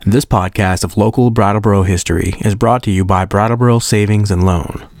This podcast of local Brattleboro history is brought to you by Brattleboro Savings and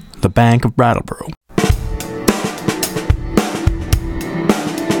Loan, the Bank of Brattleboro.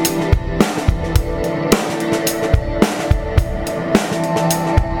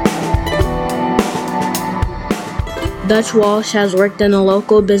 Dutch Walsh has worked in the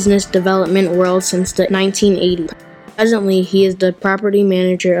local business development world since the 1980s. Presently, he is the property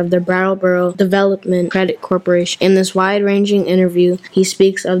manager of the Brattleboro Development Credit Corporation. In this wide-ranging interview, he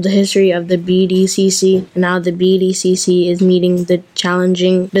speaks of the history of the BDCC and how the BDCC is meeting the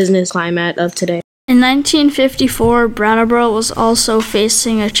challenging business climate of today. In 1954, Brattleboro was also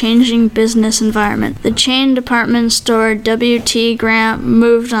facing a changing business environment. The chain department store W.T. Grant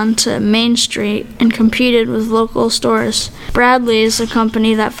moved onto Main Street and competed with local stores. Bradley's, a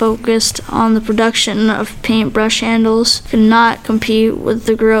company that focused on the production of paintbrush handles, could not compete with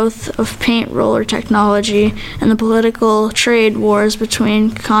the growth of paint roller technology and the political trade wars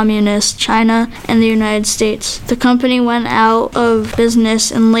between communist China and the United States. The company went out of business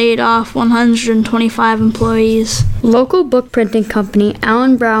and laid off 125 employees. Local book printing company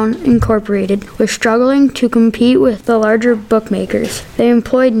Allen Brown Incorporated was struggling to compete with the larger bookmakers. They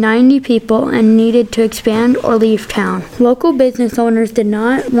employed 90 people and needed to expand or leave town. Local business owners did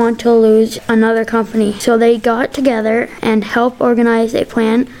not want to lose another company, so they got together and helped organize a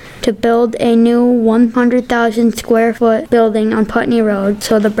plan to build a new 100,000 square foot building on Putney Road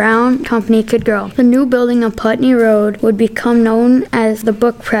so the Brown Company could grow. The new building on Putney Road would become known as the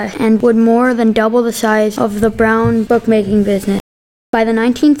Book Press and would more than double the size of the Brown bookmaking business. By the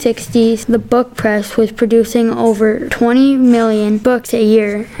 1960s, the book press was producing over 20 million books a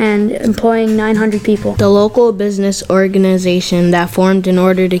year and employing 900 people. The local business organization that formed in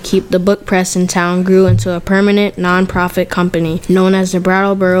order to keep the book press in town grew into a permanent nonprofit company known as the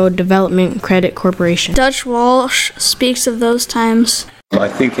Brattleboro Development Credit Corporation. Dutch Walsh speaks of those times. I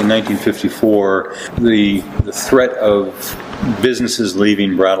think in 1954, the threat of businesses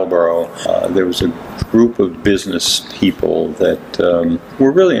leaving Brattleboro, there was a group of business people that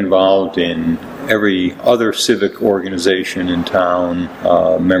were really involved in every other civic organization in town,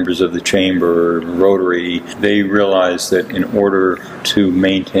 members of the Chamber, Rotary. They realized that in order to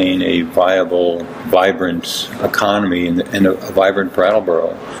maintain a viable, vibrant economy and a vibrant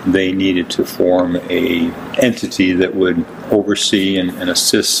Brattleboro, they needed to form an entity that would oversee and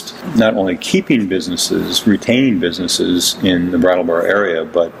assist not only keeping businesses, retaining businesses in the Brattleboro area,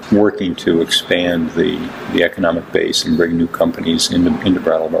 but working to expand the economic base and bring new companies into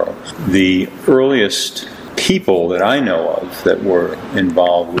Brattleboro. The earliest people that I know of that were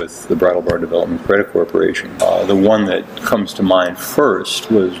involved with the Brattleboro Development Credit Corporation, the one that comes to mind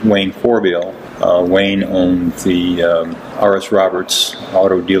first was Wayne Corbeil. Wayne owned the R.S. Roberts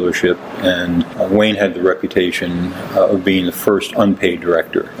auto dealership, and Wayne had the reputation of being the first unpaid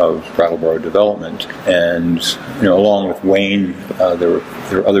director of Brattleboro Development. And along with Wayne, there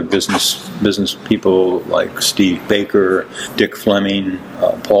were other business people like Steve Baker, Dick Fleming,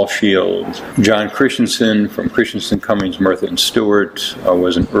 Paul Shield, John Christensen from Christensen, Cummings, Murtha and Stewart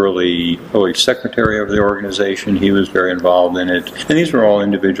was an early secretary of the organization. He was very involved in it. And these were all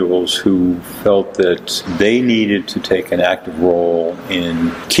individuals who felt that they needed to take an active role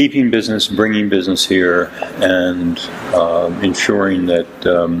in keeping business, bringing business here, and ensuring that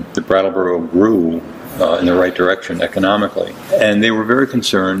the Brattleboro grew in the right direction economically. And they were very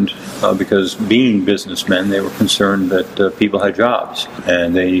concerned because being businessmen, they were concerned that people had jobs.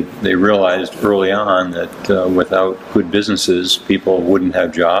 And they realized early on that without good businesses, people wouldn't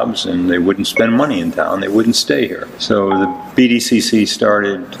have jobs and they wouldn't spend money in town. They wouldn't stay here. So the BDCC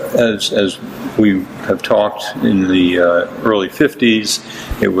started, as we have talked, in the early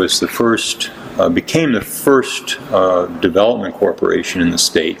 50s. It was became the first development corporation in the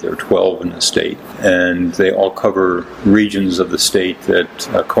state. There are 12 in the state, and they all cover regions of the state that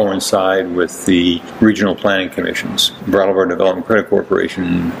coincide with the regional planning commissions. Brattleboro Development Credit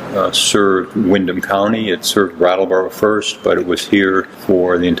Corporation served Windham County. It served Brattleboro first, but it was here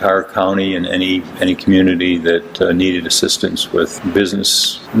for the entire county and any community that needed assistance with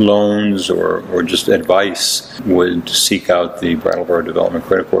business loans or just advice would seek out the Brattleboro Development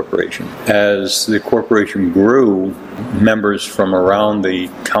Credit Corporation. As the corporation grew, members from around the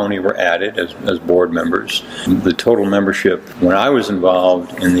county were added as board members. The total membership when I was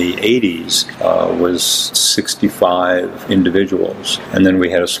involved in the 80s was 65 individuals. And then we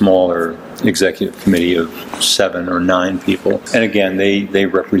had a smaller executive committee of 7 or 9 people. And again, they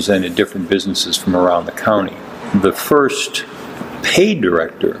represented different businesses from around the county. The first paid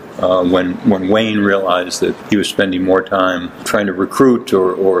director when Wayne realized that he was spending more time trying to recruit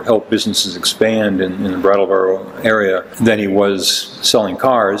or help businesses expand in the Brattleboro area than he was selling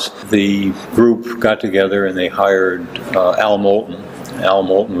cars. The group got together and they hired Al Moulton. Al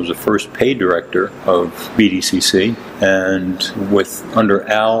Moulton was the first paid director of BDCC, and under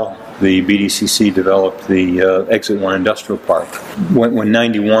Al, the BDCC developed the Exit 1 Industrial Park. When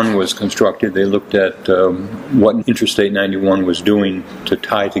 91 was constructed, they looked at what Interstate 91 was doing to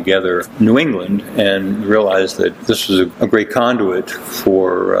tie together New England and realized that this was a great conduit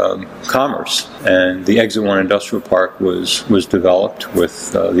for commerce. And the Exit 1 Industrial Park was developed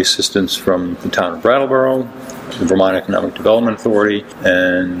with the assistance from the town of Brattleboro, the Vermont Economic Development Authority,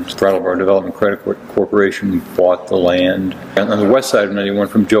 and Brattleboro Development Credit Corporation bought the land on the west side of 91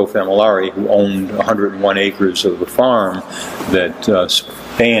 from Joe Famolari, who owned 101 acres of the farm that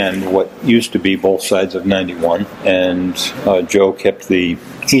spanned what used to be both sides of 91, and Joe kept the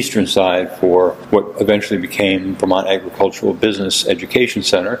eastern side for what eventually became Vermont Agricultural Business Education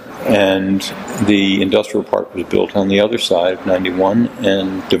Center, and the industrial park was built on the other side of 91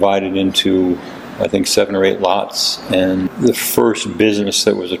 and divided into, I think, 7 or 8 lots. And the first business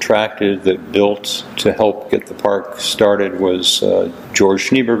that was attracted, that built to help get the park started, was George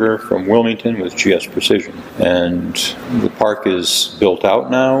Schneeberger from Wilmington with GS Precision. And the park is built out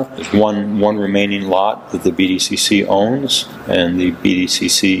now. There's one remaining lot that the BDCC owns, and the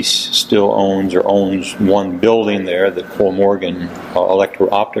BDCC still owns one building there that Cole Morgan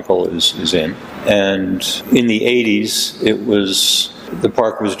Electro-Optical is in. And in the 80s, the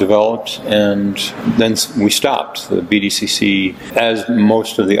park was developed, and then we stopped. The BDCC, as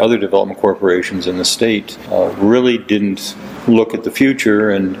most of the other development corporations in the state, really didn't look at the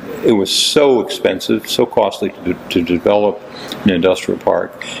future, and it was so expensive, so costly to develop an industrial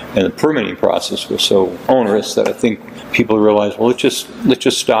park, and the permitting process was so onerous that I think people realized, well, let's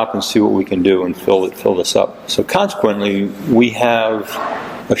just stop and see what we can do and fill this up. So consequently, we have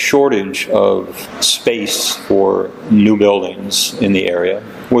a shortage of space for new buildings in the area,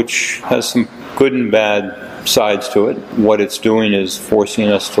 which has some good and bad sides to it. What it's doing is forcing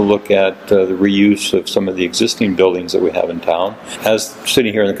us to look at the reuse of some of the existing buildings that we have in town. As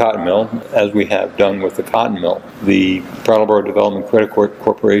sitting here in the cotton mill, as we have done with the cotton mill, the Brattleboro Development Credit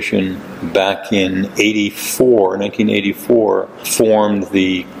Corporation back in 1984, formed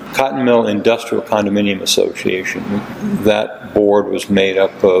the Cotton Mill Industrial Condominium Association. That board was made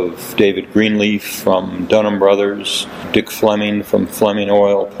up of David Greenleaf from Dunham Brothers, Dick Fleming from Fleming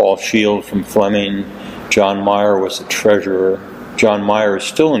Oil, Paul Shield from Fleming. John Meyer was the treasurer. John Meyer is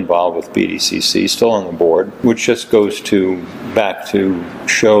still involved with BDCC, still on the board, which just goes back to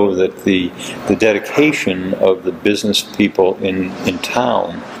show that the dedication of the business people in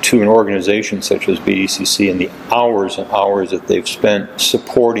town to an organization such as BDCC, and the hours and hours that they've spent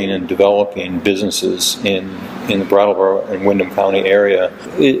supporting and developing businesses in the Brattleboro and Windham County area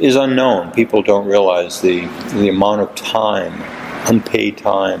is unknown. People don't realize the amount of time, unpaid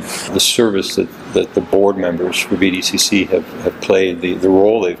time, the service that the board members for BDCC have played, the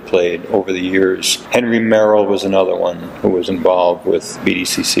role they've played over the years. Henry Merrill was another one who was involved with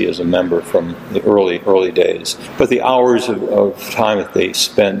BDCC as a member from the early days. But the hours of time that they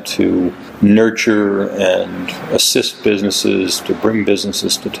spent to nurture and assist businesses, to bring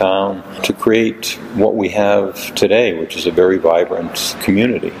businesses to town, to create what we have today, which is a very vibrant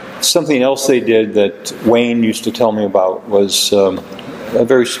community. Something else they did that Wayne used to tell me about was a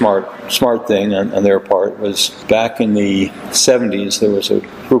very smart thing on their part. Was back in the 70s, there was a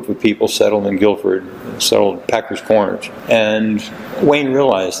group of people settled in Guilford, settled Packers Corners, and Wayne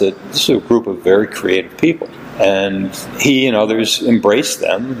realized that this is a group of very creative people. And he and others embraced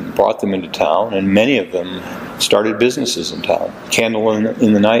them, brought them into town, and many of them started businesses in town. Candle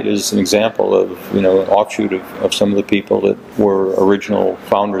in the Night is an example of, an offshoot of some of the people that were original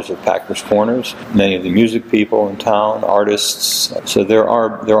founders of Packers Corners. Many of the music people in town, artists. So there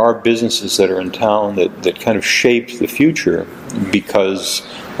are businesses that are in town that kind of shaped the future because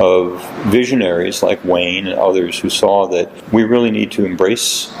of visionaries like Wayne and others who saw that we really need to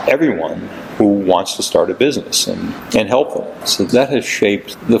embrace everyone who wants to start a business and help them. So that has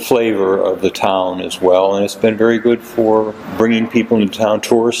shaped the flavor of the town as well, and it's been very good for bringing people into town,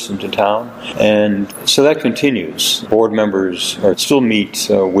 tourists into town, and so that continues. Board members still meet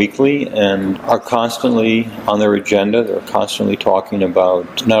weekly and are constantly on their agenda. They're constantly talking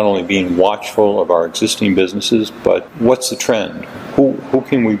about not only being watchful of our existing businesses, but what's the trend? Who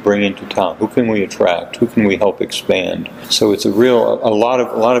can we bring into town? Who can we attract? Who can we help expand? So it's a lot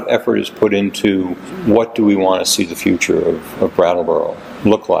of effort is put into what do we want to see the future of Brattleboro.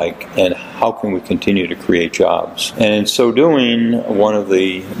 look like, and how can we continue to create jobs? And in so doing, one of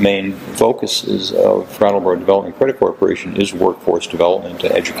the main focuses of Brattleboro Development Credit Corporation is workforce development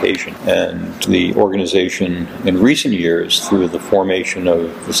and education. And the organization in recent years, through the formation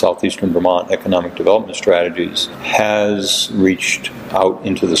of the Southeastern Vermont Economic Development Strategies, has reached out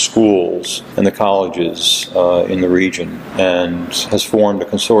into the schools and the colleges in the region and has formed a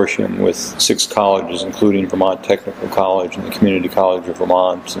consortium with 6 colleges, including Vermont Technical College and the Community College of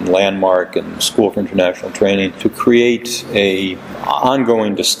Vermont and Landmark and School for International Training, to create a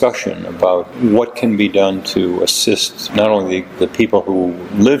ongoing discussion about what can be done to assist not only the people who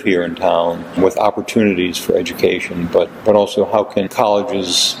live here in town with opportunities for education, but also how can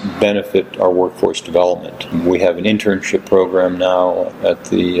colleges benefit our workforce development. We have an internship program now at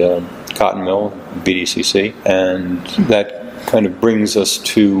the cotton mill, BDCC, and that kind of brings us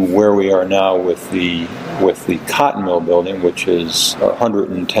to where we are now with the cotton mill building, which is a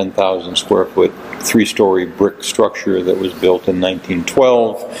 110,000 square foot 3-story brick structure that was built in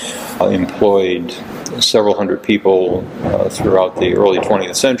 1912, employed several hundred people throughout the early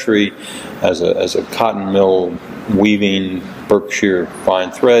 20th century as a cotton mill weaving Berkshire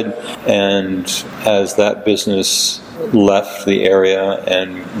fine thread. And as that business left the area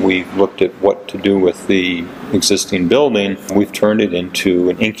and we looked at what to do with the existing building, we've turned it into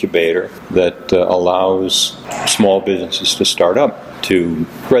an incubator that allows small businesses to start up, to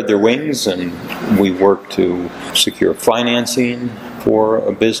spread their wings, and we work to secure financing for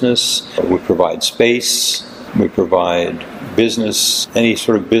a business. We provide space, we provide business, any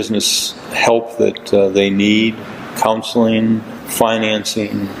sort of business help that they need, counseling,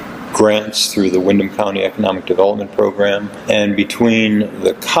 financing, grants through the Windham County Economic Development Program. And between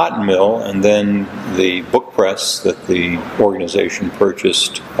the cotton mill and then the book press that the organization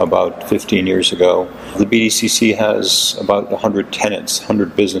purchased about 15 years ago, the BDCC has about 100 tenants,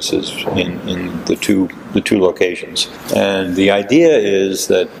 100 businesses in the two locations. And the idea is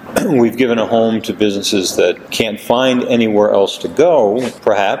that we've given a home to businesses that can't find anywhere else to go,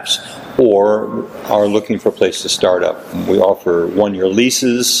 perhaps, or are looking for a place to start up. We offer 1-year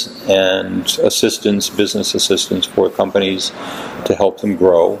leases and assistance, business assistance for companies to help them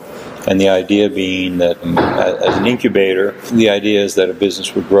grow. And the idea being that as an incubator, the idea is that a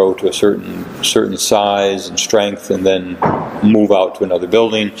business would grow to a certain size and strength and then move out to another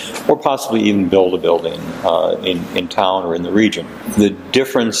building, or possibly even build a building in town or in the region. The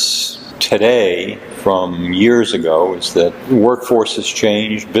difference today from years ago is that workforce has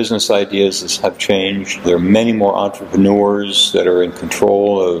changed, business ideas have changed. There are many more entrepreneurs that are in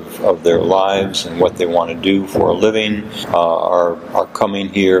control of their lives and what they want to do for a living are coming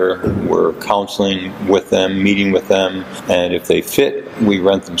here. We're counseling with them, meeting with them, and if they fit, we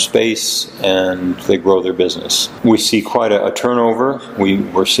rent them space and they grow their business. We see quite a turnover.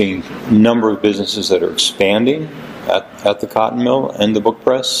 We're seeing a number of businesses that are expanding at the cotton mill and the book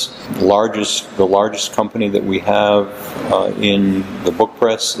press. The largest company that we have in the book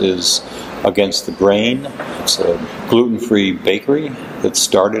press is Against the Grain. It's a gluten-free bakery that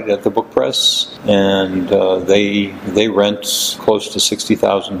started at the book press, and they rent close to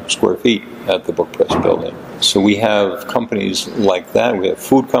 60,000 square feet at the book press building. So we have companies like that. We have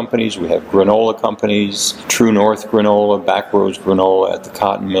food companies, we have granola companies, True North granola, Backroads granola at the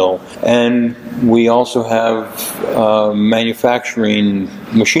cotton mill, and we also have manufacturing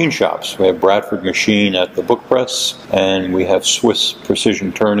machine shops. We have Bradford Machine at the book press, and we have Swiss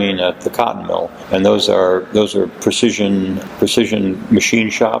Precision Turning at the cotton mill. And those are precision machine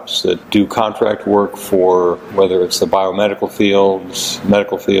shops that do contract work for whether it's the biomedical fields,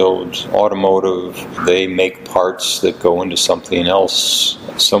 medical fields, automotive. They make parts that go into something else,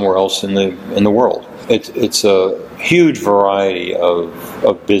 somewhere else in the world. It's a huge variety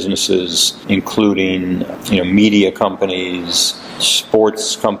of businesses, including media companies,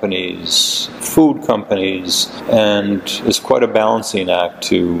 sports companies, food companies, and it's quite a balancing act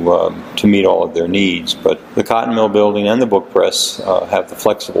to meet all of their needs. But the cotton mill building and the book press have the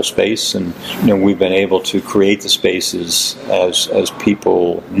flexible space, and we've been able to create the spaces as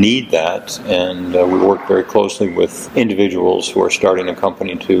people need that, and we work very closely with individuals who are starting a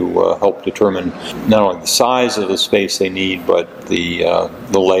company to help determine not only the size of the space they need, but the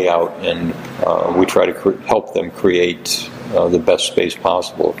layout, and we try to help them create the best space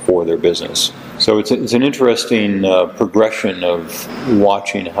possible for their business. So it's an interesting progression of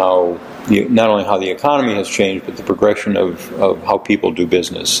watching how not only how the economy has changed, but the progression of how people do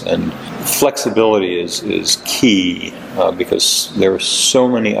business. And flexibility is key because there are so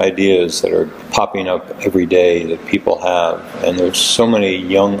many ideas that are popping up every day that people have, and there's so many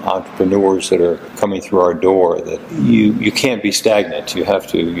young entrepreneurs that are coming through our door that you can't be stagnant. You have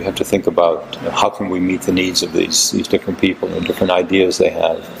to think about how can we meet the needs of these different people and different ideas they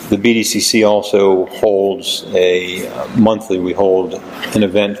have. The BDCC also holds monthly. We hold an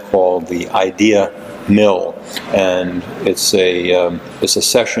event called the Idea Mill, and it's a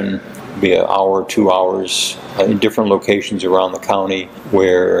session, be an hour, 2 hours, in different locations around the county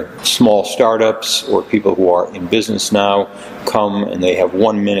where small startups or people who are in business now come and they have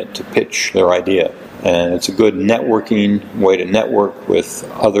 1 minute to pitch their idea. And it's a good networking way to network with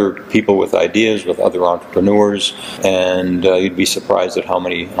other people with ideas, with other entrepreneurs, and you'd be surprised at how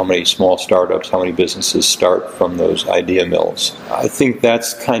many small startups, how many businesses start from those idea mills. I think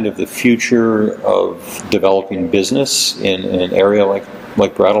that's kind of the future of developing business in an area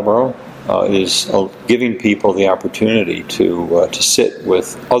like Brattleboro. Is giving people the opportunity to sit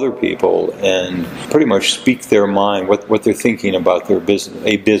with other people and pretty much speak their mind, what they're thinking about a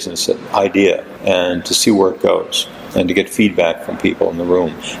business idea, and to see where it goes, and to get feedback from people in the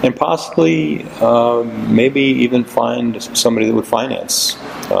room, and possibly maybe even find somebody that would finance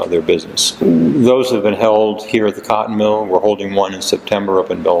their business. Those have been held here at the Cotton Mill. We're holding one in September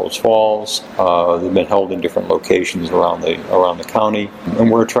up in Bellows Falls. They've been held in different locations around the county, and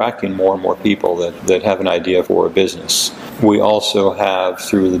we're attracting more and more people that have an idea for a business. We also have,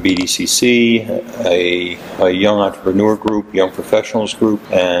 through the BDCC, a young entrepreneur group, young professionals group,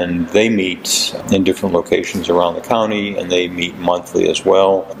 and they meet in different locations around the county, and they meet monthly as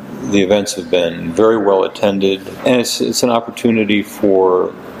well. The events have been very well attended, and it's an opportunity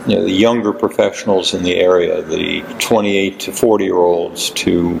for the younger professionals in the area, the 28 to 40-year-olds,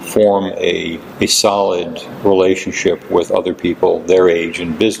 to form a solid relationship with other people their age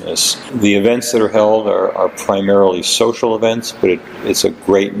in business. The events that are held are primarily social events, but it's a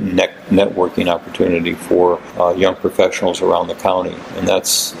great networking opportunity for young professionals around the county. And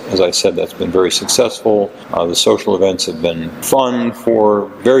that's, as I said, that's been very successful. The social events have been fun for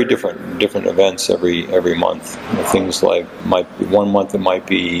very different events every month. Things like, one month it might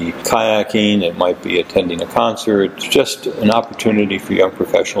be kayaking, it might be attending a concert. It's just an opportunity for young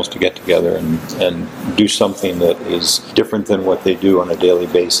professionals to get together and do something that is different than what they do on a daily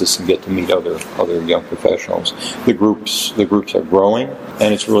basis, and get to meet other young professionals. The groups are growing,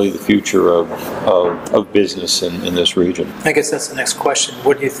 and it's really the future of business in this region. I guess that's the next question.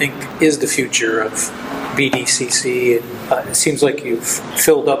 What do you think is the future of BDCC? It seems like you've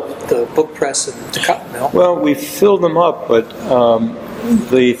filled up the book press at the Cotton Mill. Well, we've filled them up, but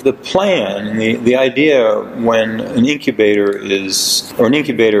the plan, the idea when an incubator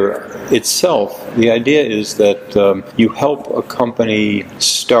itself, the idea is that you help a company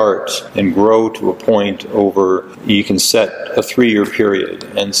start and grow to a point over, you can set a 3-year period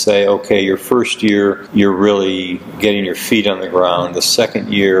and say, okay, your first year you're really getting your feet on the ground. The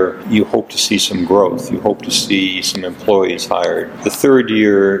second year you hope to see some growth. You hope to see some employees hired. The third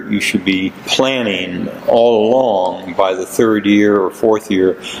year you should be planning all along by the third year or fourth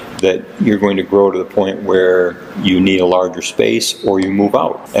year that you're going to grow to the point where you need a larger space or you move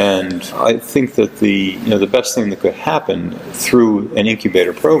out. And I think that the best thing that could happen through an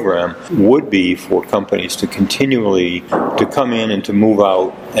incubator program would be for companies to continually to come in and to move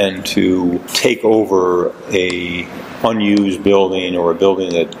out and to take over a unused building or a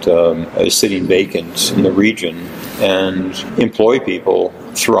building that is sitting vacant in the region and employ people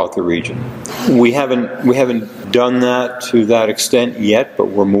throughout the region. We haven't done that to that extent yet, but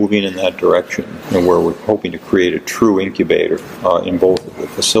we're moving in that direction, and where we're hoping to create a true incubator in both of the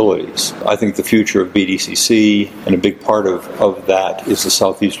facilities. I think the future of BDCC, and a big part of that, is the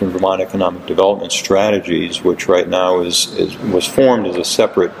Southeastern Vermont Economic Development Strategies, which right now was formed as a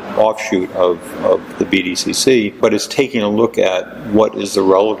separate offshoot of the BDCC, but it's taking a look at what is the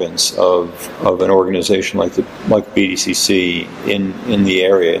relevance of an organization like BDCC in the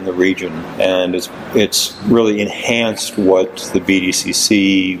area, in the region, and it's really enhanced what the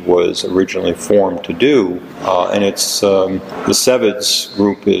BDCC was originally formed to do, and it's the SEVIDS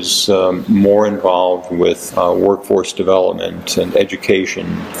group is more involved with workforce development and education,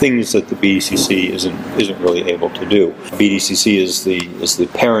 things that the BDCC isn't really able to do. BDCC is the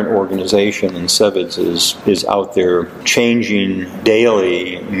parent organization, and SEVIDS is out there changing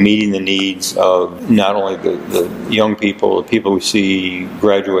daily, meeting the needs of not only the young people, the people we see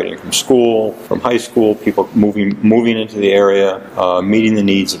graduating from school, from high school, people moving moving into the area, meeting the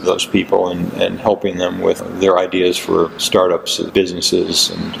needs of those people, and helping them with their ideas for startups,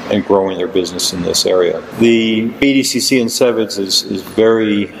 businesses, and growing their business in this area. The BDCC in Sevitz is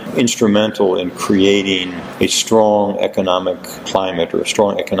very instrumental in creating a strong economic climate or a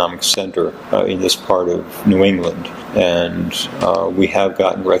strong economic center in this part of New England. And we have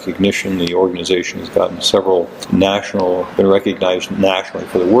gotten recognition. The organization has gotten been recognized nationally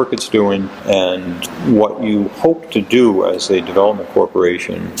for the work it's doing. And what you hope to do as a development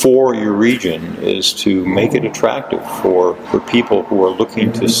corporation for your region is to make it attractive for people who are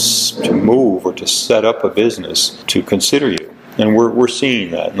looking to move or to set up a business to consider you. And we're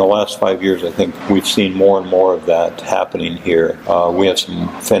seeing that. In the last 5 years, I think we've seen more and more of that happening here. We have some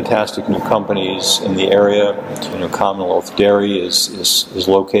fantastic new companies in the area. Commonwealth Dairy is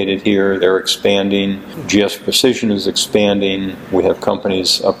located here. They're expanding. GS Precision is expanding. We have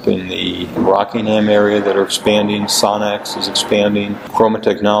companies up in the Rockingham area that are expanding. Sonax is expanding. Chroma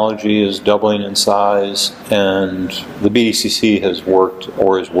Technology is doubling in size. And the BDCC has worked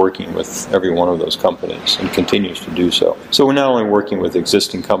or is working with every one of those companies and continues to do so. So we're not only working with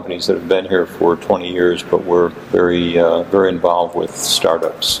existing companies that have been here for 20 years, but we're very involved with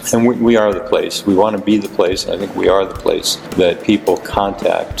startups. And we are the place. We want to be the place, and I think we are the place that people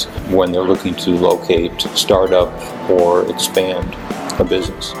contact when they're looking to locate, start up, or expand a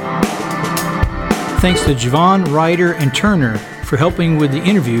business. Thanks to Javon, Ryder, and Turner for helping with the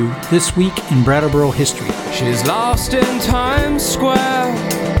interview this week in Brattleboro history. She's lost in Times Square,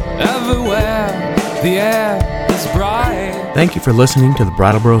 everywhere the air is bright. Thank you for listening to the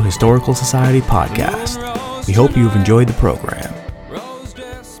Brattleboro Historical Society podcast. We hope you've enjoyed the program.